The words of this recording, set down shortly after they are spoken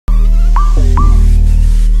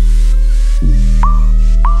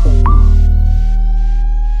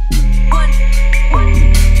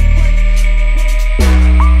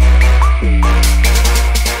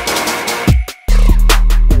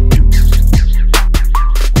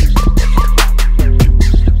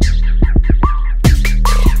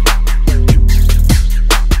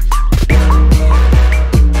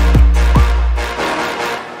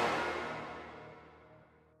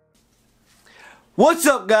What's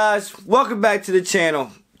up, guys? Welcome back to the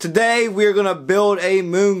channel. Today we're gonna build a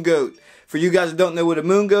Moongoat. For you guys who don't know what a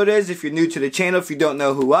Moongoat is, if you're new to the channel, if you don't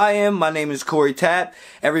know who I am, my name is Corey Tapp.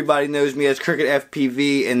 Everybody knows me as Cricket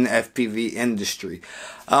FPV in the FPV industry.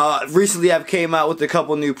 Recently I've came out with a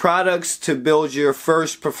couple new products to build your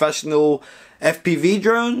first professional FPV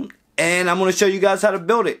drone, and I'm going to show you guys how to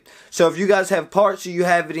build it. So if you guys have parts or you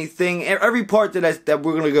have anything, every part that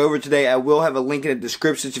we're going to go over today, I will have a link in the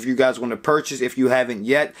description if you guys want to purchase if you haven't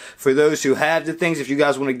yet. For those who have the things, if you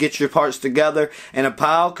guys want to get your parts together in a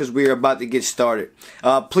pile, because we are about to get started.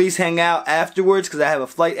 Please hang out afterwards because I have a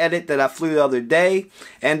flight edit that I flew the other day.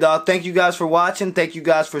 And thank you guys for watching. Thank you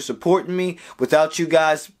guys for supporting me. Without you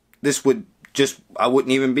guys, I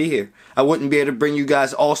wouldn't even be here. I wouldn't be able to bring you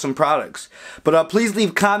guys awesome products. But please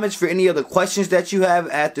leave comments for any other questions that you have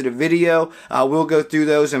after the video. We'll go through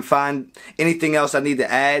those and find anything else I need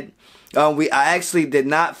to add. I actually did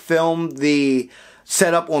not film the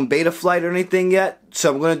setup on Betaflight or anything yet,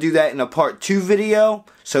 so I'm going to do that in a part 2 video.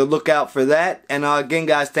 So look out for that. And again,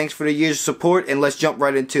 guys, thanks for the year's support, and let's jump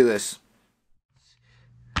right into this.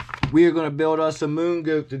 We are going to build us a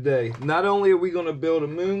Moongoat today. Not only are we going to build a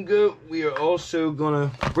Moongoat, we're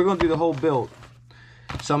going to do the whole build.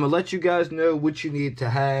 So I'm going to let you guys know what you need to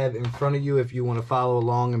have in front of you if you want to follow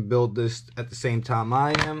along and build this at the same time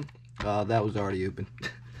I am. That was already open.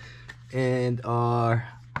 And our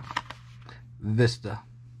VISTA.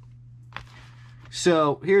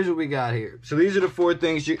 So here's what we got here. So these are the 4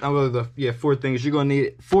 things. 4 things you're going to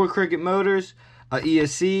need: 4 Cricket motors, a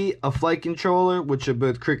ESC, a flight controller, which are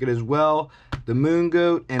both Cricket as well, the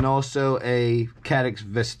Moongoat, and also a Caddx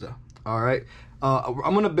VISTA. Alright, I'm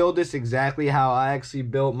going to build this exactly how I actually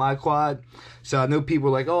built my quad. So I know people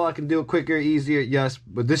are like, oh, I can do it quicker, easier. Yes,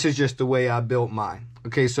 but this is just the way I built mine.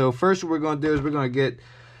 Okay, so first what we're going to do is we're going to get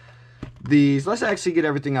these. Let's actually get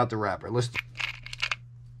everything out the wrapper.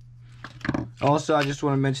 Also, I just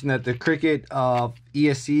want to mention that the Cricket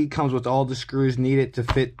ESC comes with all the screws needed to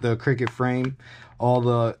fit the Cricket frame. All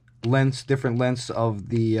the different lengths of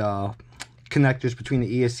the connectors between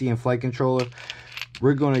the ESC and flight controller.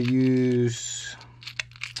 We're going to use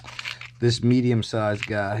this medium-sized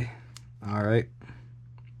guy. Alright.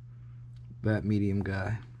 That medium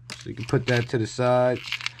guy. So you can put that to the side.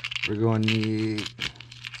 We're going to need...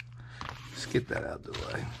 Let's get that out of the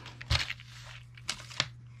way.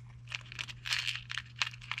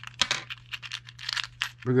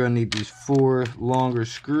 We're going to need these 4 longer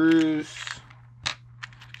screws.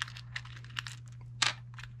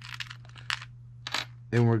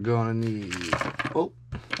 And we're going to need,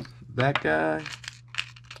 that guy.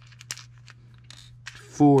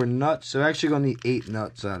 4 nuts. So actually going to need 8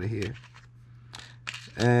 nuts out of here.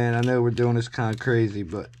 And I know we're doing this kind of crazy,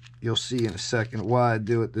 but you'll see in a second why I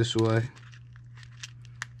do it this way.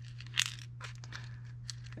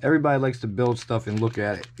 Everybody likes to build stuff and look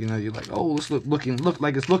at it. You know, you're like, oh, this look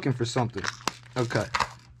like it's looking for something. Okay.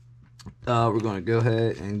 We're going to go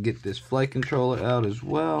ahead and get this flight controller out as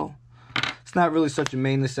well. It's not really such a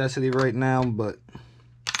main necessity right now, but...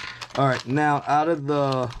 Alright, now out of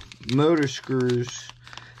the motor screws,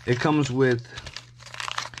 it comes with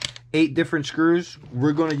 8 different screws.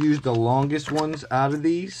 We're going to use the longest ones out of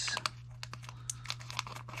these.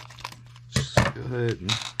 Just go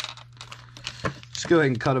ahead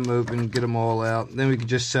and cut them open, get them all out. Then we can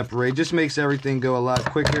just separate. Just makes everything go a lot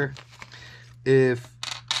quicker if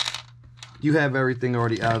you have everything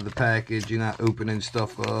already out of the package. You're not opening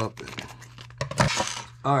stuff up.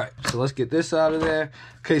 Alright, so let's get this out of there.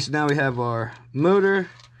 Okay, so now we have our motor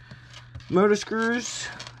screws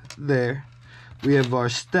there. We have our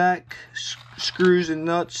stack screws and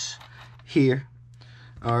nuts here.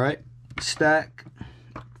 Alright, stack,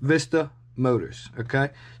 VISTA, motors.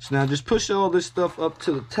 Okay, so now just push all this stuff up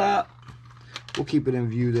to the top. We'll keep it in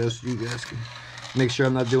view though, so you guys can make sure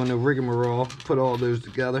I'm not doing no rigmarole. Put all those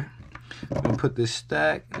together. I'm gonna put this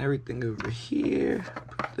stack and everything over here.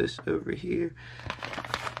 Put this over here.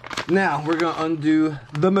 Now we're gonna undo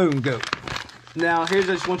the Moongoat. Now here's,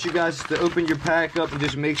 I just want you guys to open your pack up and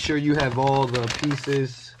just make sure you have all the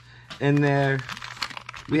pieces in there.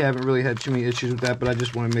 We haven't really had too many issues with that, but I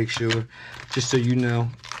just want to make sure, just so you know.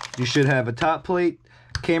 You should have a top plate,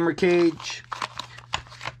 camera cage,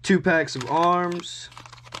 2 packs of arms.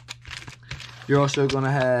 You're also going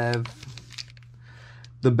to have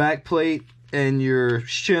the back plate and your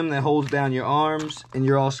shim that holds down your arms, and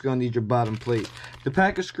you're also going to need your bottom plate. The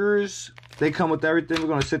pack of screws, they come with everything. We're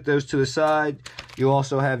going to set those to the side. You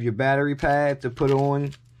also have your battery pad to put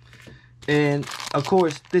on, and of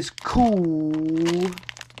course this cool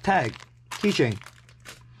tag keychain.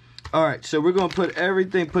 Alright, so we're going to put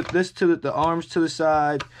everything, put this to the arms to the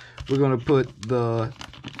side. we're going to put the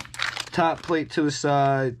top plate to the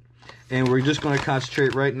side, and we're just going to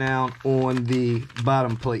concentrate right now on the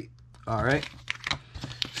bottom plate. All right,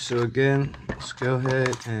 so again, let's go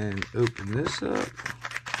ahead and open this up.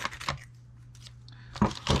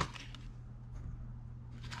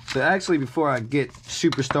 So actually, before I get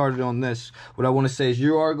super started on this, what I want to say is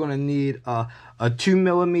you are going to need a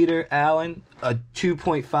 2mm Allen, a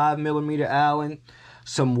 2.5mm Allen,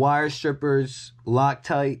 some wire strippers,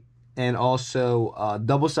 Loctite, and also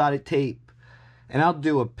double-sided tape. And I'll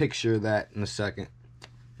do a picture of that in a second.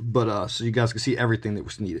 But so you guys can see everything that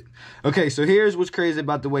was needed. Okay, so here's what's crazy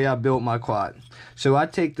about the way I built my quad. So I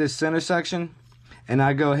take this center section and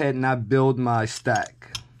I go ahead and I build my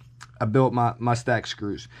stack. I built my stack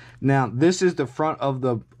screws. Now this is the front of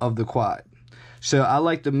the quad. So I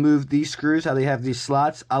like to move these screws, how they have these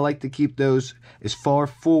slots. I like to keep those as far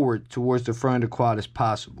forward towards the front of the quad as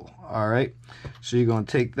possible. All right. So you're going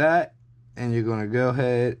to take that and you're going to go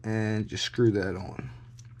ahead and just screw that on.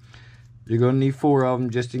 You're going to need 4 of them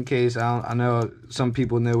just in case. I know some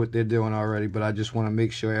people know what they're doing already, but I just want to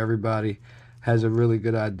make sure everybody has a really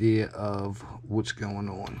good idea of what's going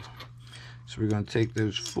on. So we're going to take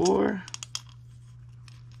those 4,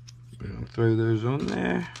 we're going to throw those on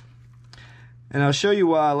there, and I'll show you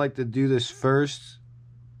why I like to do this first,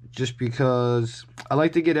 just because I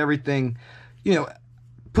like to get everything, you know,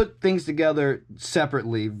 put things together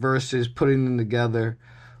separately versus putting them together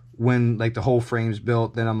when like the whole frame's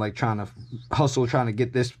built. Then I'm like trying to hustle, trying to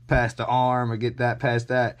get this past the arm or get that past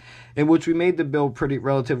that, in which we made the build pretty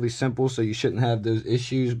relatively simple, so you shouldn't have those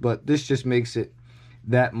issues, but this just makes it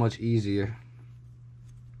that much easier.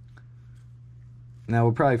 Now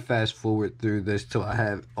we'll probably fast forward through this till I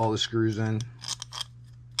have all the screws in.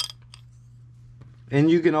 And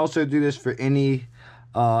you can also do this for any,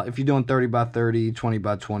 if you're doing 30 by 30, 20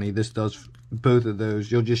 by 20, this does both of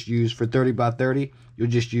those. You'll just use, for 30 by 30, you'll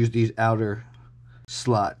just use these outer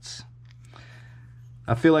slots.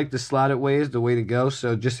 I feel like the slotted way is the way to go,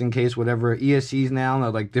 so just in case, whatever ESCs now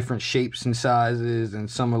are like different shapes and sizes, and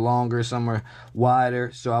some are longer, some are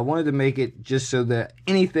wider. So I wanted to make it just so that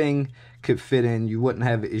anything could fit in. You wouldn't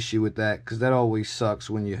have an issue with that, because that always sucks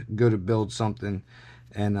when you go to build something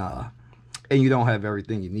and you don't have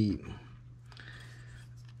everything you need.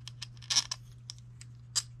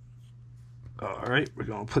 All right, we're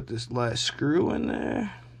gonna put this last screw in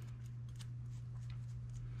there.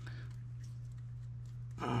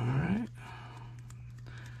 All right.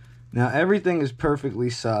 Now everything is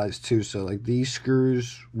perfectly sized too, so like these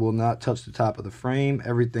screws will not touch the top of the frame.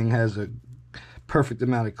 Everything has a perfect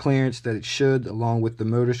amount of clearance that it should, along with the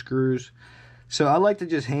motor screws. So I like to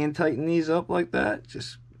just hand tighten these up like that.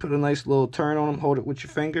 Just put a nice little turn on them, hold it with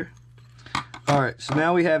your finger. All right, so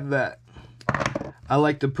now we have that. I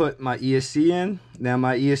like to put my ESC in. Now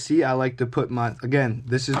my ESC, I like to put my, again,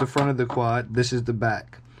 this is the front of the quad, this is the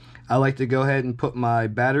back. I like to go ahead and put my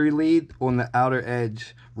battery lead on the outer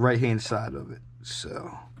edge, right hand side of it.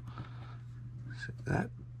 So that,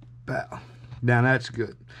 bow. Now that's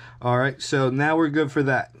good. All right, so now we're good for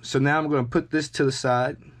that. So now I'm going to put this to the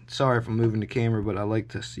side. Sorry if I'm moving the camera, but I like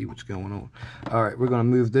to see what's going on. All right, we're going to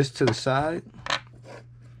move this to the side.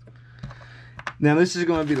 Now this is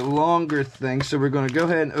going to be the longer thing, so we're going to go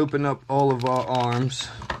ahead and open up all of our arms.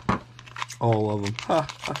 All of them. Ha,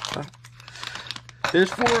 ha, ha.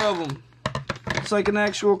 There's 4 of them. It's like an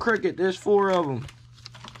actual cricket. There's 4 of them.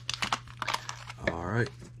 All right.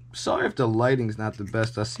 Sorry if the lighting's not the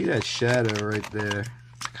best. I see that shadow right there.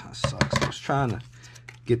 It kind of sucks. I was trying to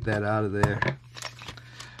get that out of there.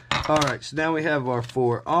 All right, so now we have our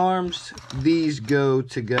 4 arms. These go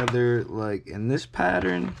together like in this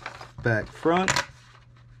pattern, back, front.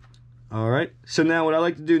 All right, so now what I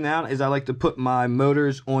like to do now is I like to put my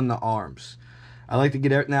motors on the arms. I like to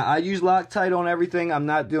get, now I use Loctite on everything. I'm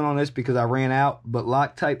not doing on this because I ran out, but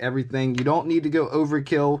Loctite everything. You don't need to go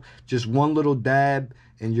overkill, just one little dab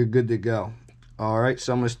and you're good to go. All right,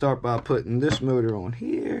 so I'm gonna start by putting this motor on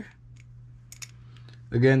here.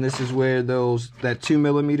 Again, this is where that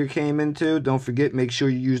 2mm came into. Don't forget, make sure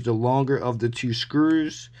you use the longer of the 2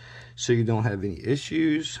 screws so you don't have any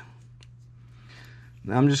issues.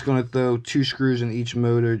 Now I'm just going to throw 2 screws in each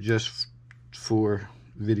motor just for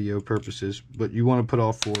video purposes, but you want to put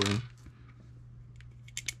all 4 in.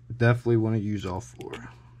 Definitely want to use all 4.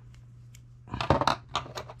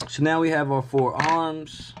 So now we have our 4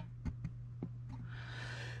 arms,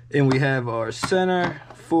 and we have our center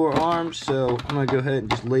 4 arms. So I'm gonna go ahead and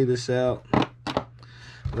just lay this out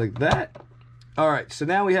like that. All right, so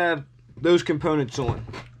now we have those components on.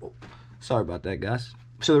 Oh, sorry about that, guys.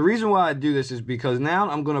 So the reason why I do this is because now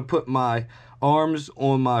I'm gonna put my arms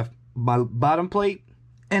on my bottom plate,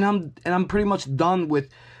 and I'm pretty much done with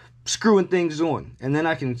screwing things on, and then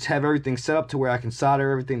I can have everything set up to where I can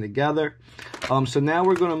solder everything together. So now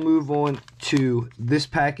we're going to move on to this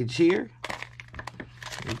package here.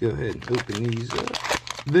 Let me go ahead and open these up.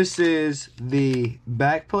 This is the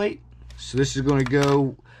back plate, so this is going to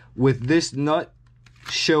go with this nut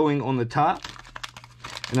showing on the top,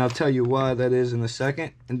 and I'll tell you why that is in a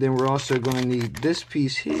second. And then we're also going to need this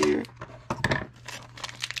piece here,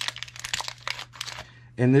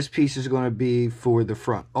 and this piece is going to be for the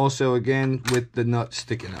front, also again with the nut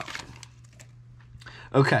sticking up.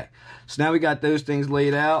 Okay, so now we got those things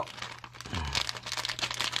laid out. I'm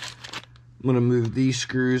going to move these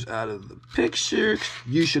screws out of the picture.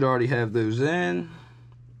 You should already have those in.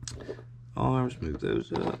 Arms, move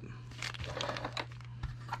those up.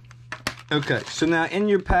 Okay, so now in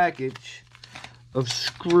your package of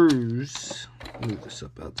screws, move this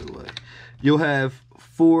up out the way, you'll have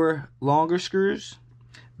 4 longer screws.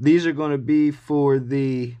 These are going to be for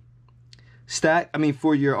the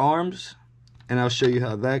for your arms, and I'll show you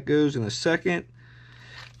how that goes in a second.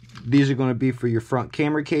 These are going to be for your front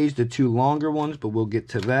camera cage, the 2 longer ones, but we'll get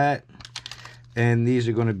to that. And these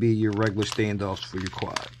are going to be your regular standoffs for your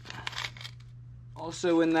quad.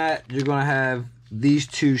 Also in that, you're going to have these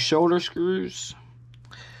 2 shoulder screws.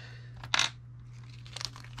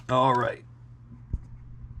 All right.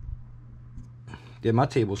 Yeah, my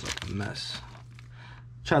table's like a mess.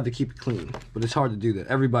 Tried to keep it clean, but it's hard to do that.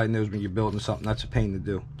 Everybody knows when you're building something, that's a pain to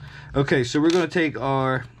do. Okay, so we're going to take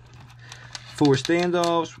our 4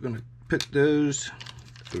 standoffs. We're going to put those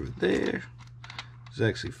over there. There's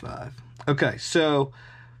actually 5. Okay, so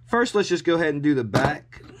first let's just go ahead and do the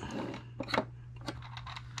back.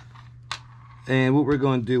 And what we're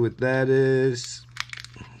going to do with that is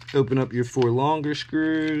open up your 4 longer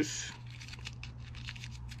screws.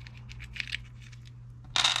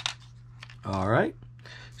 All right.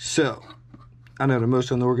 So, I know the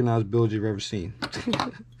most unorganized build you've ever seen.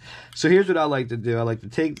 So here's what I like to do. I like to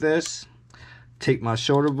take this, take my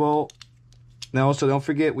shoulder bolt. Now also don't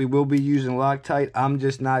forget, we will be using Loctite. I'm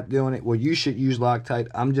just not doing it. Well, you should use Loctite.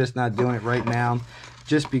 I'm just not doing it right now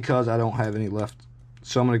just because I don't have any left.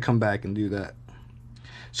 So I'm going to come back and do that.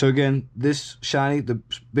 So again, this shiny, the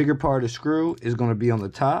bigger part of the screw is going to be on the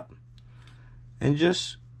top. And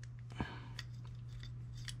just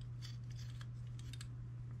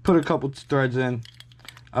put a couple threads in.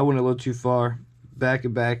 I wouldn't go too far. Back it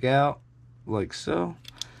back out like so.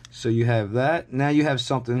 So you have that. Now you have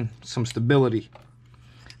some stability.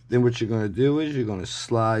 Then what you're going to do is you're going to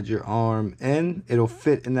slide your arm in. It'll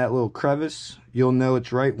fit in that little crevice. You'll know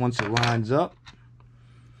it's right once it lines up.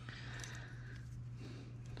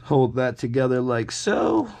 Hold that together like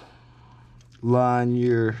so. Line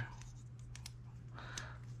your...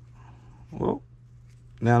 Well,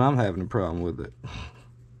 now I'm having a problem with it.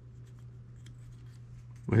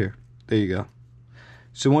 Here, there you go.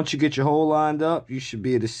 So once you get your hole lined up, you should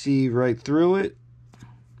be able to see right through it.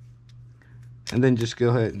 And then just go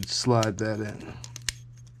ahead and slide that in.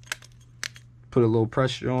 Put a little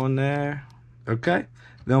pressure on there. Okay.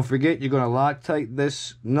 Don't forget, you're going to Loctite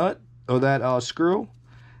this nut or that screw.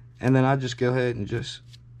 And then I just go ahead and just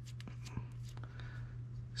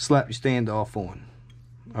slap your standoff on.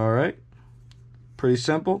 All right. Pretty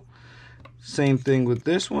simple. Same thing with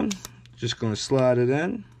this one. Just going to slide it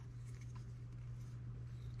in.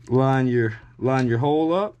 Line your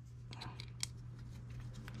hole up.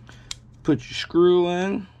 Put your screw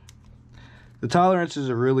in. The tolerances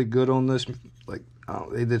are really good on this. Like,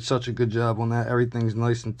 oh, they did such a good job on that. Everything's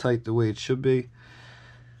nice and tight the way it should be.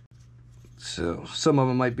 So some of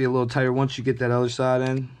them might be a little tighter once you get that other side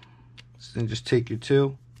in. So then just take your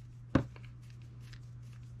 2.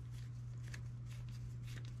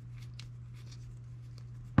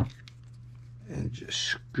 And just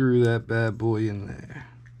screw that bad boy in there.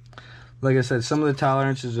 Like I said, some of the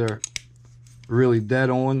tolerances are really dead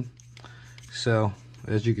on. So,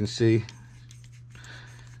 as you can see,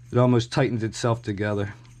 it almost tightens itself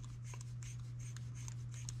together.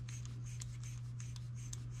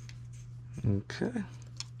 Okay.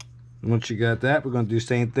 Once you got that, we're going to do the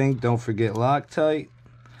same thing. Don't forget Loctite.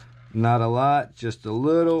 Not a lot, just a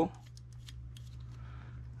little.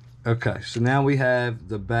 Okay, so now we have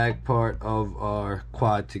the back part of our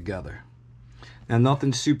quad together. Now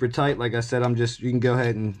nothing super tight. Like I said, you can go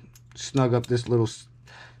ahead and snug up this little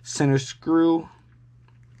center screw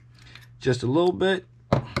just a little bit.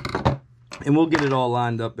 And we'll get it all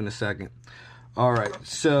lined up in a second. All right,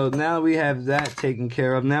 so now we have that taken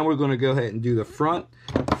care of. Now we're going to go ahead and do the front.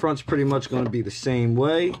 The front's pretty much going to be the same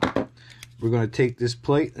way. We're going to take this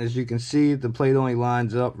plate. As you can see, the plate only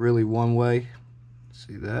lines up really one way.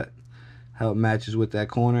 See that? how it matches with that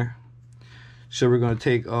corner. So we're going to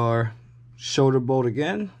take our shoulder bolt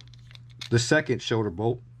again, the second shoulder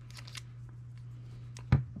bolt.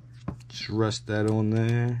 Just rest that on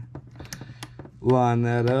there. Line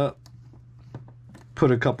that up. Put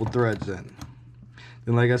a couple threads in.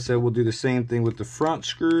 Then, like I said, we'll do the same thing with the front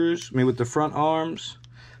screws. With the front arms.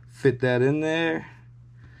 Fit that in there.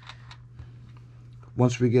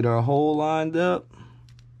 Once we get our hole lined up,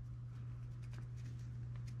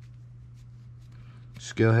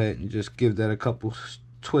 just go ahead and just give that a couple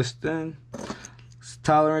twists in.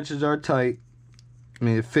 Tolerances are tight.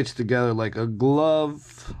 It fits together like a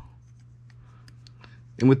glove.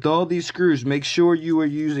 And with all these screws, make sure you are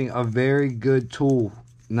using a very good tool.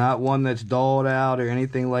 Not one that's dulled out or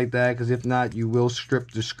anything like that, because if not, you will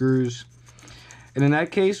strip the screws. And in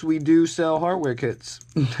that case, we do sell hardware kits.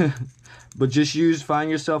 But just find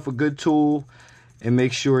yourself a good tool and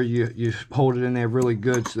make sure you hold it in there really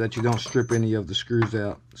good so that you don't strip any of the screws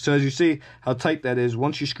out. So as you see how tight that is,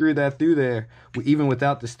 once you screw that through there, even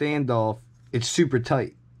without the standoff, it's super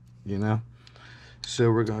tight, you know.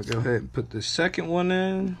 So we're going to go ahead and put the second one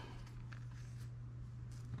in.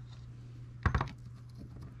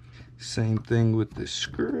 Same thing with the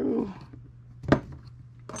screw.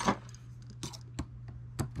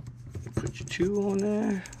 Put your two on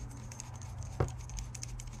there.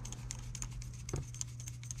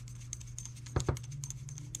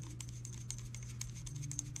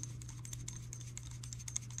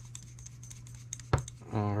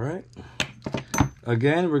 All right.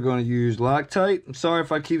 Again, we're going to use Loctite. I'm sorry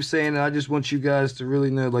if I keep saying it. I just want you guys to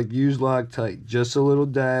really know, like, use Loctite. Just a little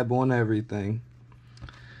dab on everything.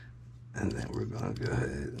 And then we're going to go ahead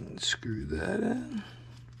and screw that in.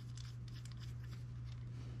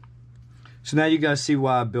 So now you guys see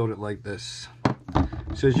why I built it like this.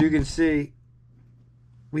 So as you can see,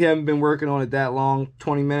 we haven't been working on it that long,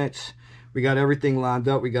 20 minutes. We got everything lined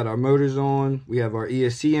up. We got our motors on. We have our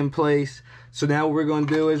ESC in place. So now what we're going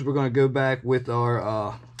to do is we're going to go back with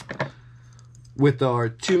our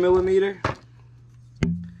 2mm.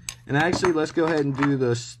 And actually, let's go ahead and do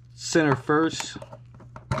the center first.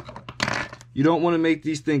 You don't want to make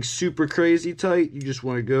these things super crazy tight. You just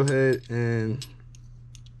want to go ahead and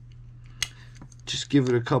just give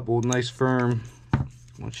it a couple nice firm.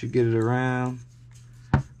 Once you get it around,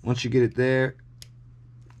 once you get it there,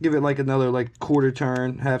 give it like another like quarter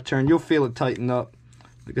turn, half turn. You'll feel it tighten up.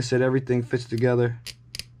 Like I said, everything fits together.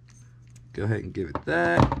 Go ahead and give it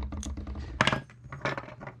that.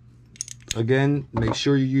 Again, make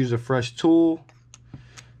sure you use a fresh tool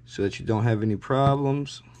so that you don't have any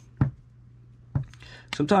problems.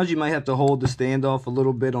 Sometimes you might have to hold the standoff a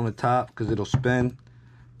little bit on the top because it'll spin,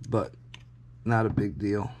 but not a big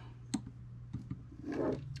deal.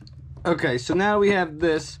 Okay, so now we have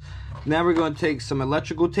this. Now we're going to take some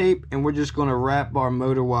electrical tape and we're just going to wrap our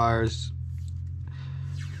motor wires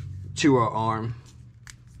to our arm.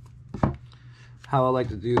 How I like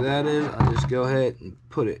to do that is I just go ahead and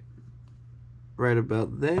put it right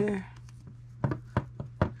about there.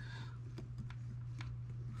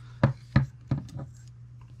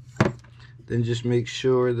 Then just make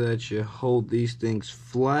sure that you hold these things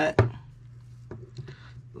flat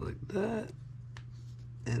like that,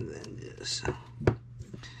 and then just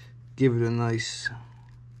give it a nice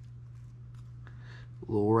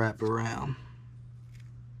little wrap around.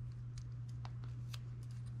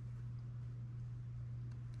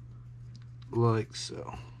 Like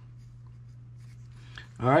so.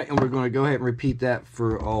 Alright, and we're going to go ahead and repeat that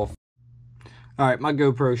for all. Alright, my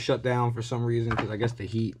GoPro shut down for some reason because I guess the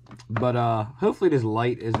heat. But hopefully this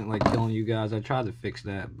light isn't like killing you guys. I tried to fix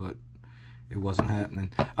that, but it wasn't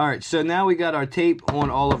happening. Alright, so now we got our tape on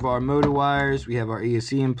all of our motor wires. We have our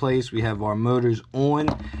ESC in place. We have our motors on.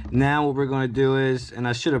 Now what we're going to do is, and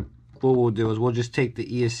what we'll do is we'll just take the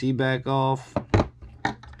ESC back off.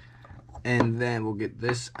 And then we'll get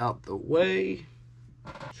this out the way.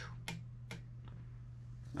 I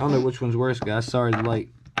don't know which one's worse, guys. Sorry, the light.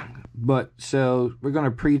 But, so, we're going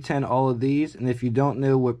to pre-tin all of these. And if you don't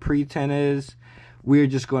know what pre-tin is, we're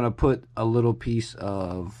just going to put a little piece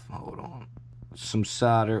of, hold on, some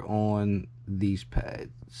solder on these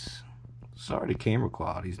pads. Sorry, the camera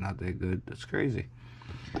quality's not that good. That's crazy.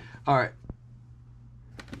 Alright.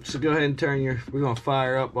 So, go ahead and we're going to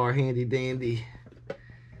fire up our handy-dandy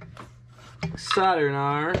soldering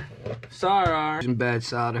iron. Solder iron. Some bad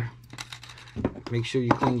solder. Make sure you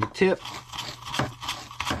clean your tip.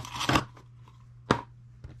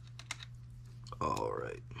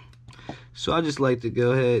 Alright. So I just like to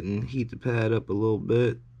go ahead and heat the pad up a little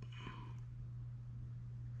bit.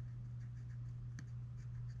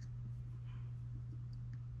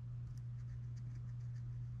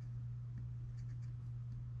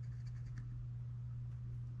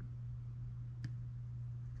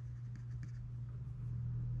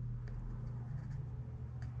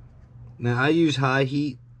 Now I use high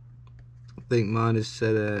heat. I think mine is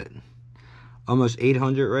set at almost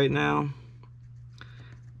 800 right now.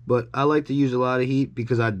 But I like to use a lot of heat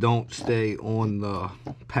because I don't stay on the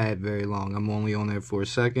pad very long. I'm only on there for a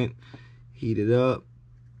second. Heat it up,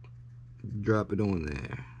 drop it on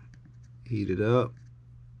there. Heat it up,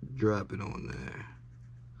 drop it on there.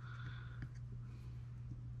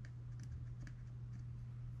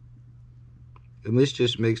 And this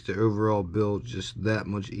just makes the overall build just that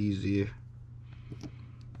much easier.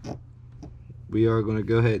 We are going to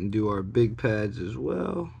go ahead and do our big pads as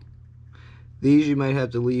well. These you might have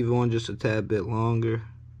to leave on just a tad bit longer.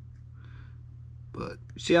 But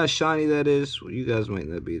see how shiny that is? Well, you guys might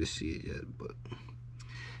not be able to see it yet, but it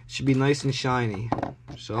should be nice and shiny.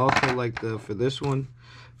 So I also like for this one,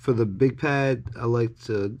 for the big pad, I like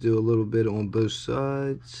to do a little bit on both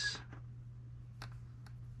sides.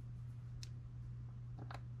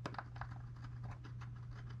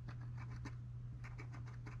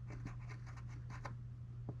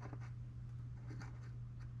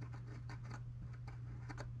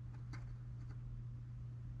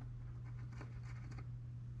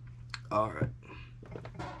 Alright,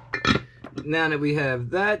 now that we have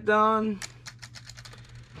that done,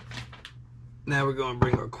 now we're going to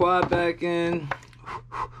bring our quad back in.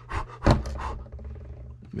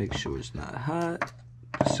 Make sure it's not hot.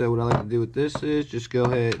 So what I like to do with this is just go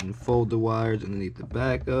ahead and fold the wires underneath the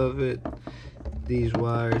back of it. These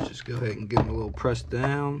wires, just go ahead and give them a little press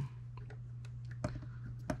down.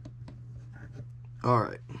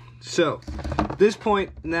 Alright, so at this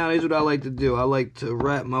point, now here's what I like to do. I like to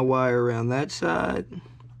wrap my wire around that side.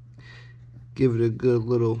 Give it a good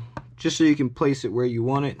little, just so you can place it where you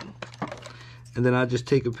want it. And then I just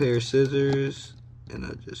take a pair of scissors and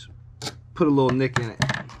I just put a little nick in it.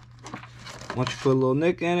 Once you put a little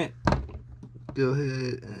nick in it, go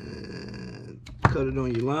ahead and cut it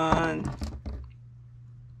on your line.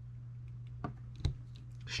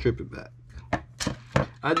 Strip it back.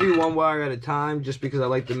 I do one wire at a time just because I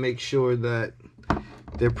like to make sure that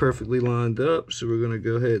they're perfectly lined up. So we're going to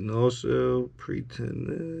go ahead and also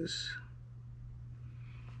pre-tin this.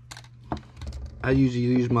 I usually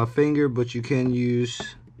use my finger, but you can use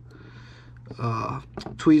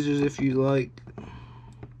tweezers if you like.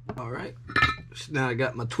 Alright, so now I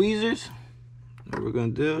got my tweezers. What we're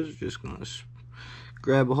going to do is just going to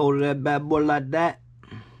grab a hold of that bad boy like that.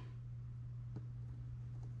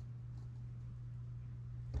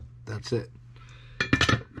 That's it.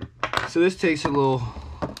 So this takes a little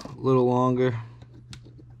longer.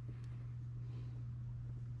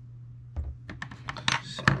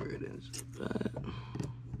 Let's see where it ends up at.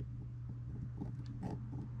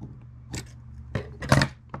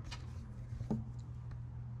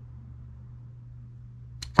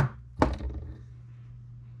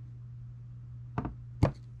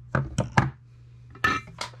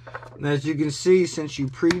 And as you can see, since you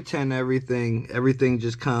pre-tin everything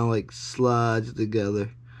just kind of like slides together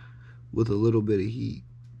with a little bit of heat.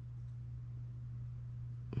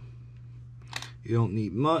 You don't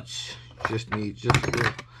need much, just need just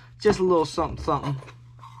a little something something.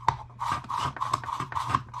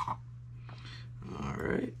 All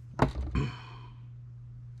right.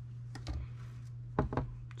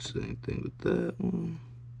 Same thing with that one.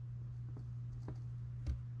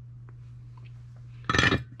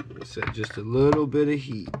 Set just a little bit of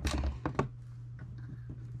heat.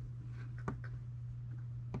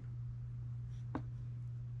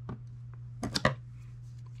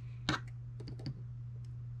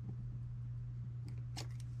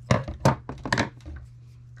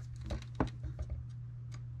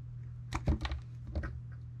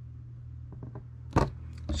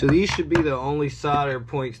 So these should be the only solder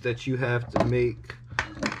points that you have to make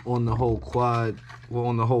on the whole quad, well,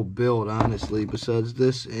 on the whole build, honestly, besides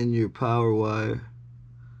this and your power wire.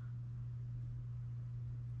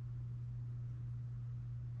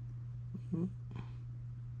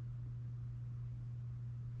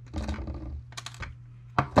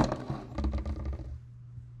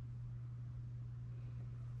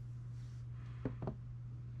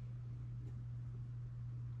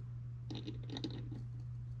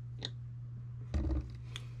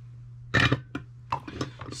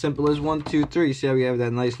 Simple as 1, 2, 3. See how we have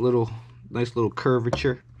that nice little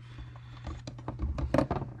curvature.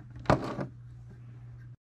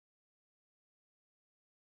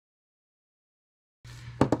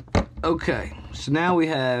 Okay, so now we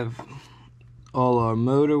have all our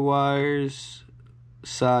motor wires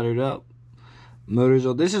soldered up. Motors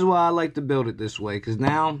on. This is why I like to build it this way, because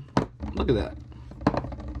now look at that.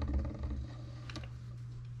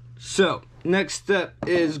 So next step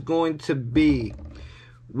is going to be,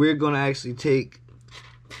 we're going to actually take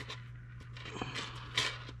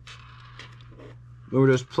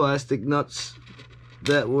Remember those plastic nuts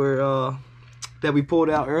that were that we pulled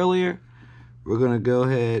out earlier? We're gonna go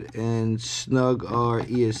ahead and snug our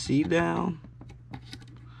ESC down.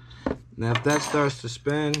 Now if that starts to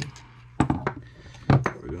spin,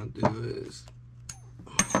 what we're gonna do is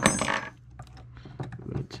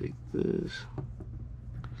we're gonna take this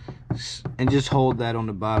and just hold that on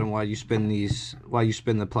the bottom while you spin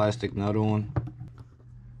the plastic nut on.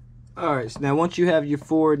 Alright, so now once you have your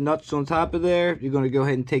 4 nuts on top of there, you're going to go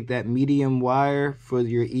ahead and take that medium wire for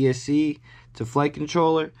your ESC to flight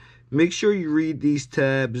controller. Make sure you read these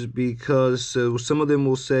tabs because some of them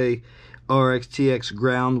will say RX-TX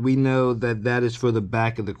ground. We know that that is for the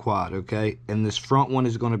back of the quad, okay? And this front one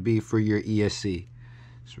is going to be for your ESC.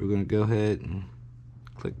 So we're going to go ahead and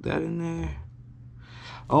click that in there.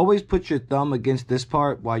 Always put your thumb against this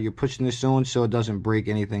part while you're pushing this on so it doesn't break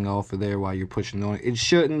anything off of there while you're pushing on it. It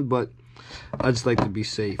shouldn't, but I just like to be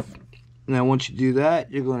safe. Now once you do that,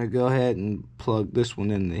 you're going to go ahead and plug this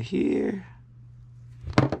one into here,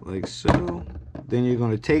 like so. Then you're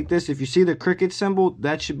going to take this. If you see the cricket symbol,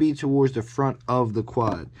 that should be towards the front of the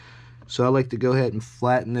quad. So I like to go ahead and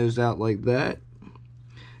flatten those out like that.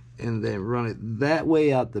 And then run it that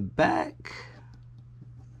way out the back.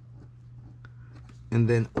 And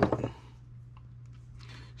then on.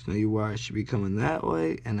 So now your wire should be coming that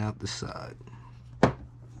way and out the side.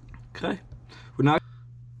 Okay. We're not.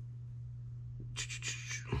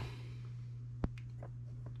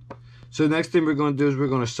 So the next thing we're going to do is we're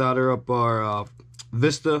going to solder up our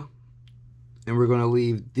VISTA, and we're going to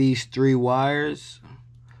leave these 3 wires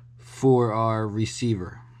for our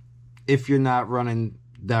receiver. If you're not running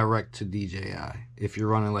direct to DJI, if you're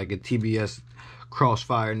running like a TBS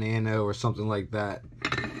Crossfire Nano or something like that,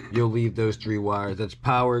 you'll leave those 3 wires. That's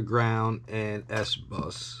power, ground, and S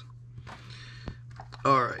bus.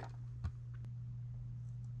 Alright.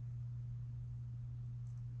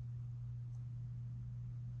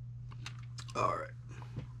 Alright.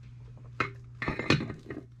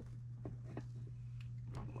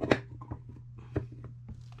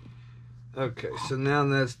 Okay, so now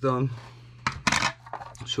that's done.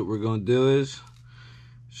 So what we're going to do is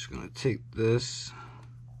just going to take this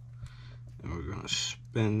and we're going to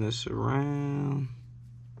spin this around.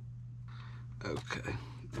 Okay,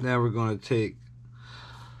 now we're going to take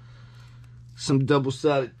some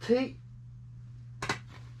double-sided tape.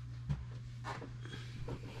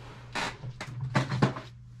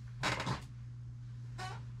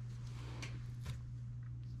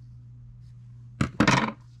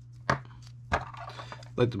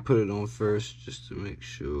 I like to put it on first just to make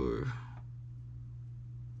sure.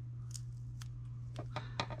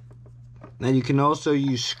 Now you can also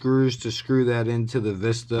use screws to screw that into the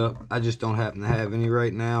VISTA. I just don't happen to have any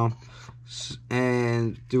right now.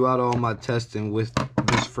 And throughout all my testing with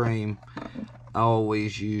this frame, I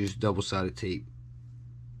always use double-sided tape.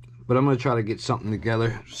 But I'm going to try to get something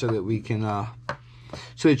together so that we can,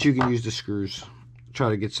 so that you can use the screws. Try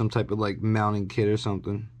to get some type of like mounting kit or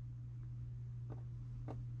something.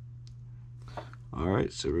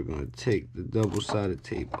 Alright, so we're going to take the double-sided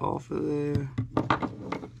tape off of there.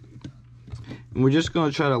 And we're just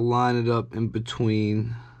going to try to line it up in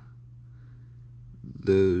between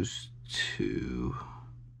those 2.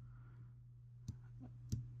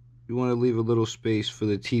 You want to leave a little space for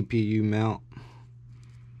the TPU mount.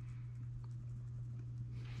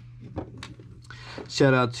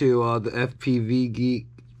 Shout out to the FPV Geek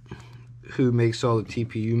who makes all the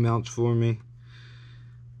TPU mounts for me.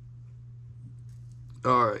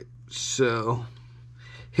 Alright, so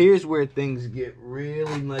here's where things get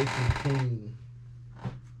really nice and clean.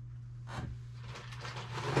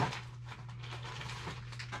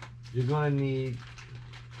 You're gonna need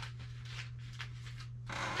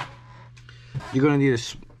a,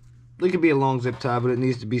 it could be a long zip tie, but it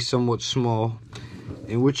needs to be somewhat small.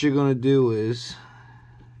 And what you're gonna do is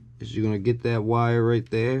you're gonna get that wire right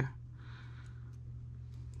there.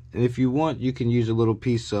 And if you want, you can use a little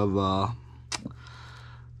piece of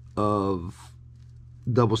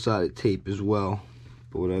double-sided tape as well.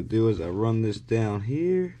 But what I do is I run this down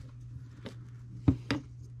here.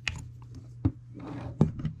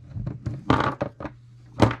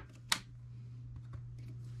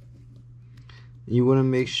 You want to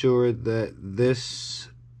make sure that this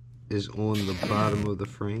is on the bottom of the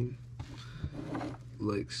frame,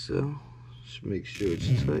 like so. Just make sure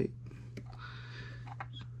it's tight.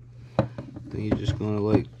 Then you're just gonna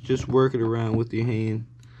like just work it around with your hand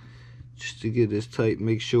just to get this tight.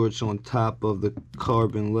 Make sure it's on top of the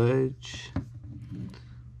carbon ledge.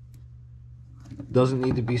 Doesn't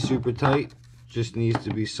need to be super tight, just needs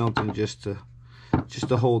to be something just to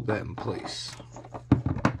hold that in place.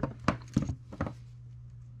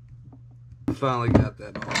 finally got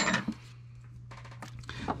that off.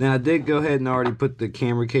 Now I did go ahead and already put the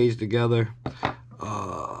camera cage together.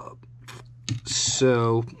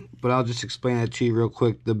 But I'll just explain that to you real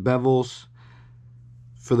quick. The bevels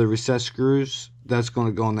for the recessed screws, that's going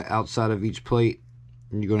to go on the outside of each plate.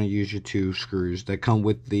 And you're going to use your 2 screws that come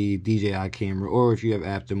with the DJI camera, or if you have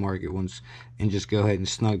aftermarket ones, and just go ahead and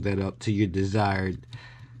snug that up to your desired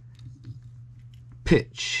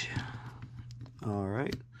pitch.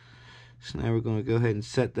 Alright, so now we're going to go ahead and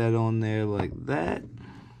set that on there like that.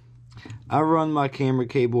 I run my camera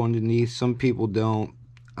cable underneath. Some people don't.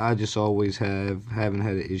 I just always haven't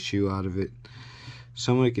had an issue out of it.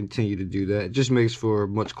 So I'm going to continue to do that. It just makes for a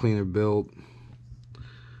much cleaner build.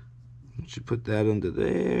 Should put that under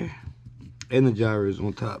there. And the gyro is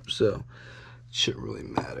on top, so it shouldn't really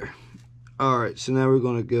matter. Alright, so now we're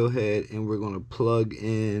going to go ahead and we're going to plug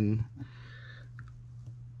in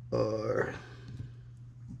our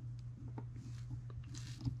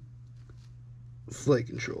flight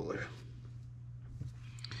controller.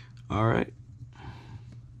 Alright.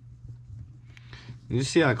 You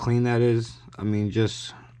see how clean that is? I mean,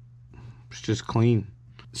 it's just clean.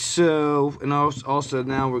 So, and also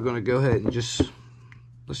now we're going to go ahead and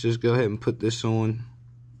let's just go ahead and put this on.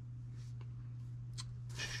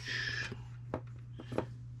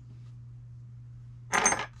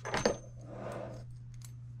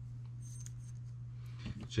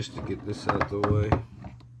 Just to get this out the way.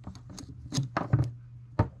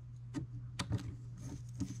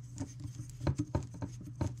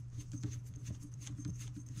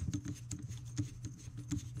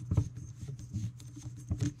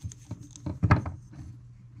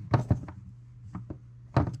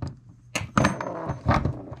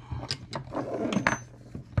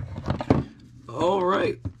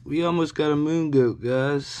 Alright, we almost got a Moongoat,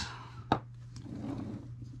 guys.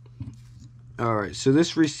 Alright, so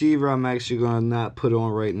this receiver I'm actually going to not put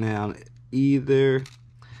on right now either.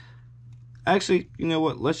 Actually, you know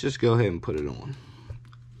what? Let's just go ahead and put it on.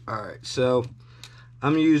 Alright, so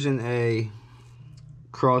I'm using a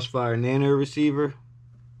Crossfire Nano receiver.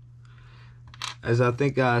 As I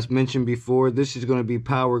think I mentioned before, this is going to be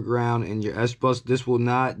power ground in your S-Bus. This will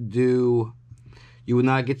not do... You will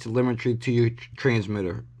not get telemetry to your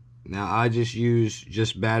transmitter. Now, I just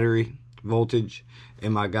use battery voltage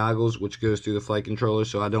in my goggles, which goes through the flight controller,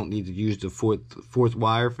 so I don't need to use the fourth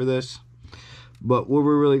wire for this. But what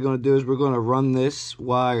we're really going to do is we're going to run this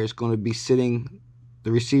wire. It's going to be sitting,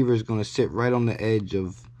 the receiver is going to sit right on the edge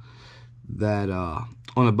of that,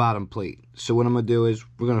 on the bottom plate. So what I'm going to do is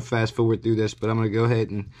we're going to fast forward through this, but I'm going to go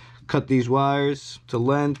ahead and cut these wires to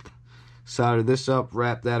length. Solder this up,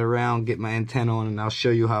 wrap that around, get my antenna on, and I'll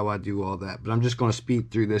show you how I do all that. But I'm just going to speed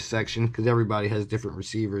through this section because everybody has different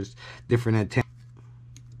receivers, different antennas.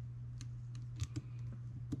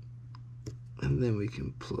 And then we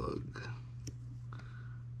can plug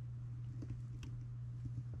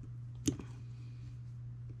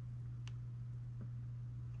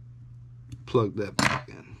that back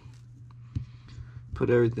in. Put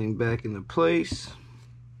everything back into place.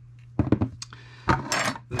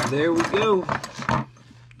 There we go.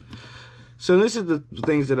 So this is the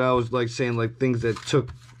things that I was like saying, like things that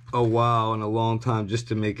took a while and a long time just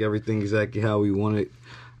to make everything exactly how we want it.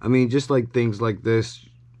 I mean, just like things like this,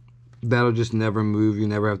 that'll just never move. You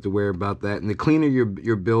never have to worry about that. And the cleaner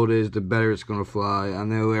your build is, the better it's going to fly. I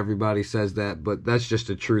know everybody says that, but that's just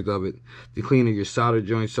the truth of it. The cleaner your solder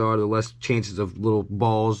joints are, the less chances of little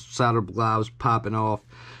balls, solder blobs popping off.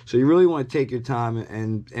 So you really want to take your time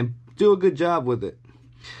and do a good job with it.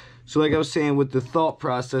 So like I was saying, with the thought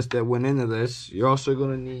process that went into this, you're also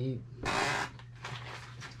going to need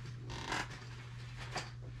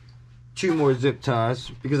 2 more zip ties,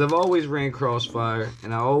 because I've always ran Crossfire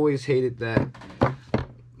and I always hated that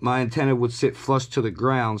my antenna would sit flush to the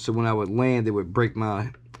ground, so when I would land it would break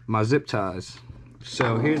my zip ties.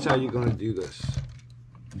 So here's how you're going to do this.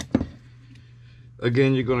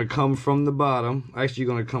 Again, you're going to come from the bottom. Actually,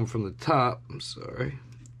 you're going to come from the top. I'm sorry.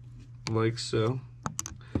 Like so.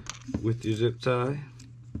 With your zip tie.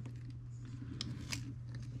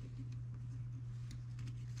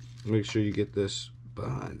 Make sure you get this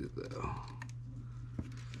behind it though.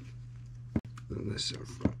 And this in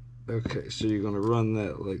front. Okay, so you're going to run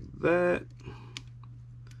that like that.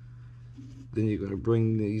 Then you're going to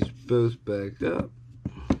bring these both back up.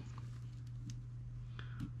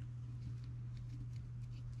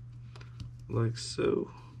 Like so.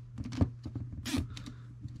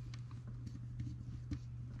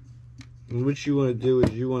 And what you want to do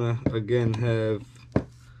is you want to, again,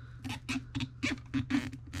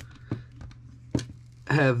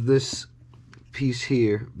 have this piece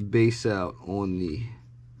here base out on the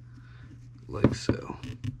like so.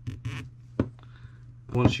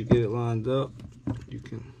 Once you get it lined up, you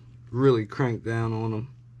can really crank down on them.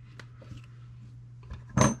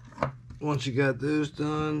 Once you got those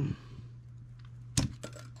done,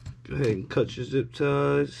 go ahead and cut your zip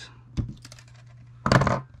ties.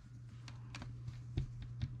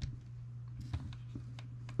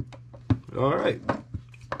 Alright,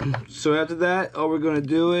 so after that, all we're going to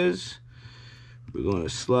do is we're going to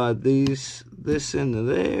slide this into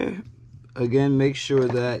there. Again, make sure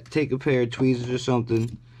that, take a pair of tweezers or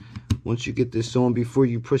something. Once you get this on, before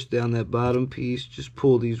you push down that bottom piece, just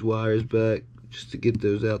pull these wires back just to get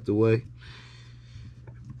those out the way.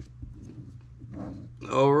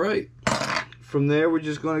 Alright, from there we're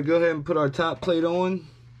just going to go ahead and put our top plate on.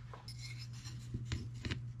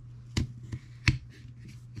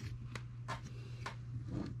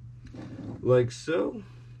 Like so.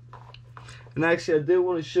 And actually, I did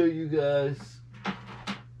want to show you guys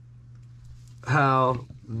how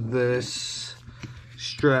this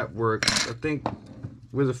strap works. I think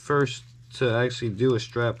we're the first to actually do a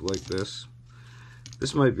strap like this.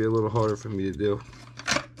 This might be a little harder for me to do.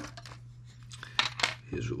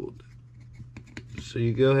 Here's what we'll do. So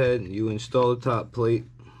you go ahead and you install the top plate.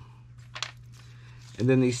 And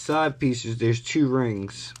then these side pieces, there's two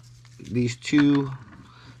rings. These two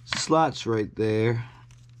slots right there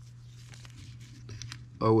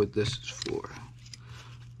are what this is for.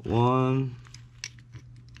 1,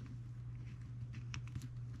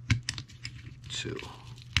 2.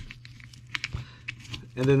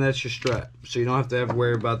 And then that's your strap. So you don't have to ever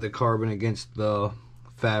worry about the carbon against the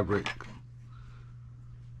fabric.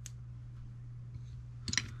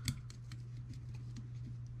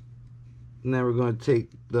 And then we're going to take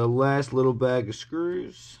the last little bag of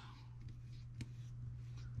screws.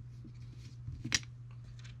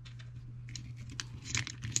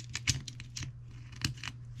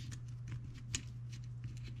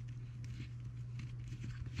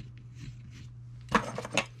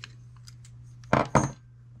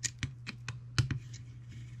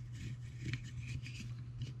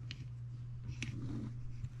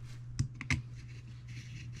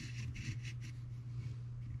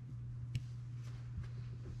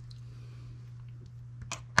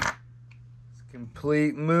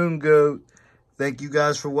 Complete Moongoat. Thank you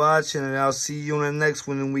guys for watching, and I'll see you on the next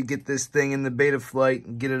one when we get this thing in the beta flight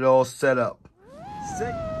and get it all set up.